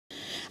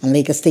And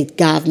Lagos State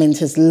government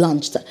has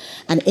launched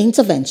an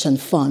intervention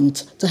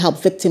fund to help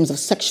victims of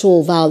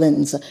sexual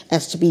violence,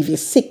 SGBV,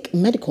 seek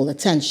medical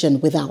attention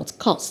without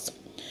cost.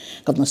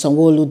 Governor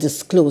Sanwo-Olu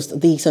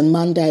disclosed this on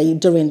Monday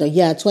during the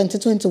year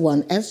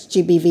 2021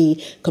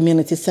 SGBV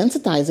Community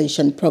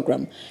Sensitization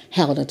Program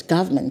held at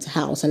Government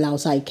House,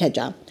 Alausa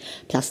Ikeja.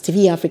 Plus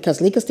TV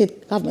Africa's Lagos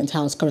State Government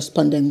House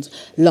correspondent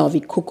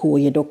Lovi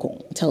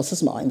Kuku tells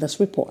us more in this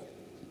report.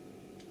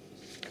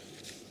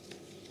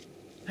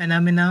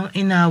 Phenomenal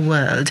in our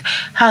world.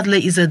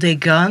 Hardly is a day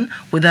gone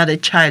without a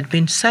child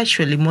being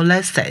sexually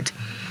molested.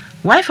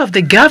 Wife of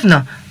the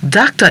governor,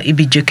 Dr.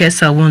 Ibijoke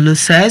Sanwo-Olu,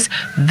 says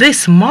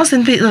this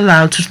mustn't be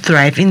allowed to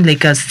thrive in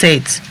Lagos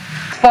State.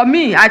 For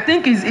me, I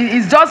think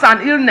it's just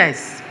an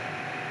illness,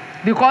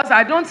 because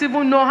I don't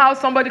even know how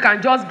somebody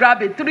can just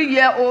grab a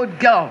 3-year-old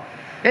girl,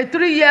 a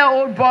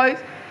 3-year-old boy,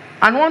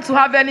 and want to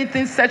have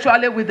anything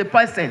sexually with the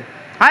person.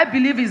 I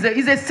believe it's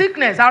a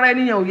sickness.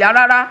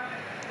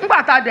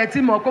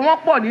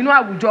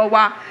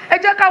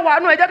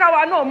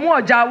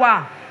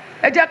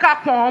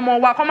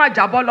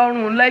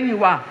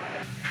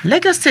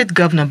 Lagos State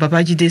Governor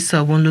Babajide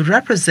Sanwo-Olu,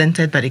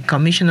 represented by the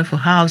Commissioner for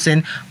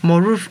Housing,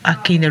 Moruf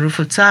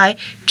Akinerufutai,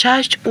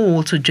 charged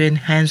all to join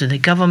hands with the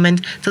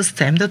government to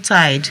stem the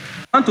tide.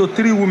 1 to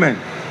 3 women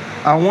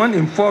and 1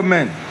 in 4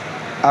 men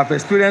have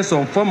experienced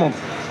some form of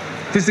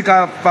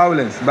physical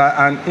violence by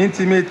an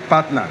intimate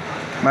partner.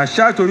 My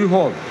shout to you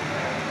all,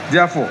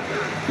 therefore,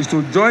 is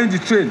to join the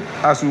train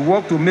as we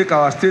work to make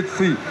our state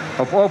free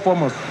of all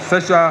forms of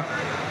sexual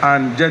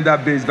and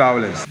gender-based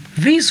violence.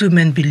 These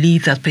women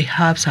believe that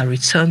perhaps a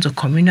return to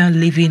communal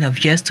living of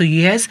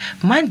yesteryears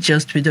might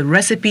just be the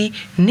recipe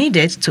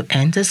needed to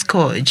end the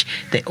scourge.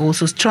 They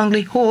also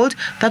strongly hold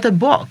that the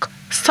buck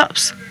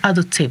stops at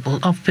the table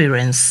of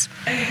parents.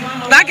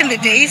 Back in the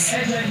days,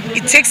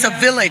 it takes a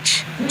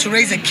village to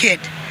raise a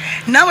kid.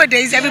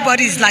 Nowadays,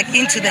 everybody's like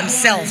into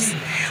themselves.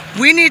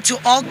 We need to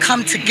all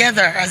come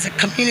together as a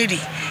community.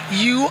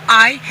 You,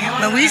 I,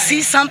 when we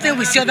see something,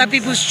 we see other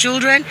people's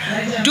children,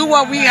 do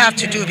what we have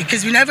to do,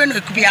 because we never know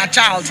it could be our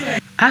child.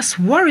 As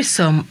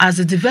worrisome as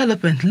the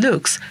development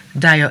looks,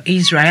 Dio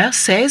Israel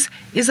says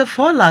is a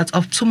fallout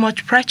of too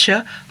much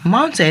pressure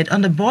mounted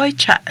on the boy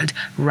child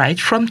right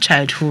from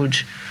childhood.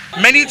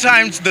 Many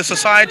times the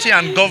society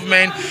and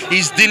government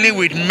is dealing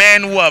with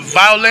men who are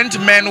violent,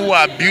 men who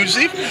are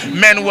abusive,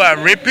 men who are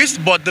rapists,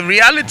 but the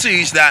reality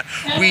is that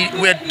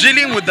we're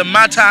dealing with the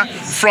matter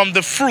from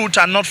the fruit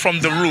and not from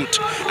the root.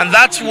 And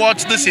that's what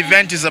this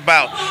event is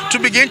about, to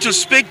begin to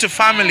speak to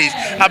families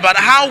about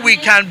how we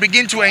can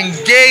begin to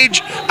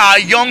engage our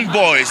young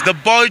boys, the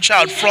boy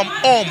child, from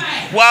home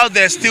while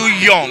they're still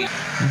young.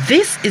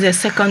 This is a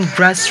second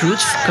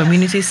grassroots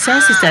community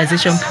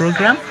sensitization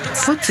program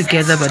put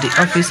together by the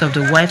Office of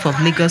the Wife of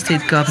Lagos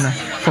State Governor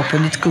for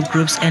political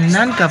groups and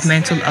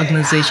non-governmental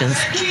organizations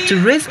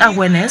to raise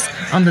awareness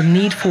on the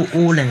need for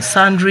all and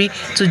sundry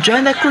to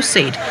join the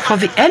crusade for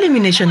the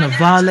elimination of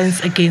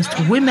violence against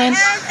women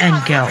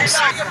and girls.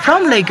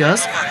 From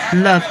Lagos,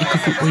 Love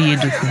Ikuku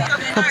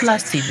Oyedoku for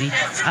Plus TV.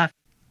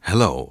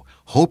 Hello.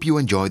 Hope you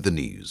enjoyed the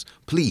news.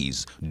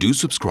 Please do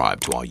subscribe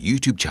to our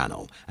YouTube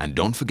channel and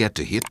don't forget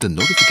to hit the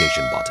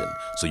notification button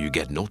so you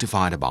get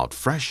notified about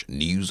fresh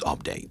news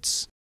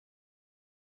updates.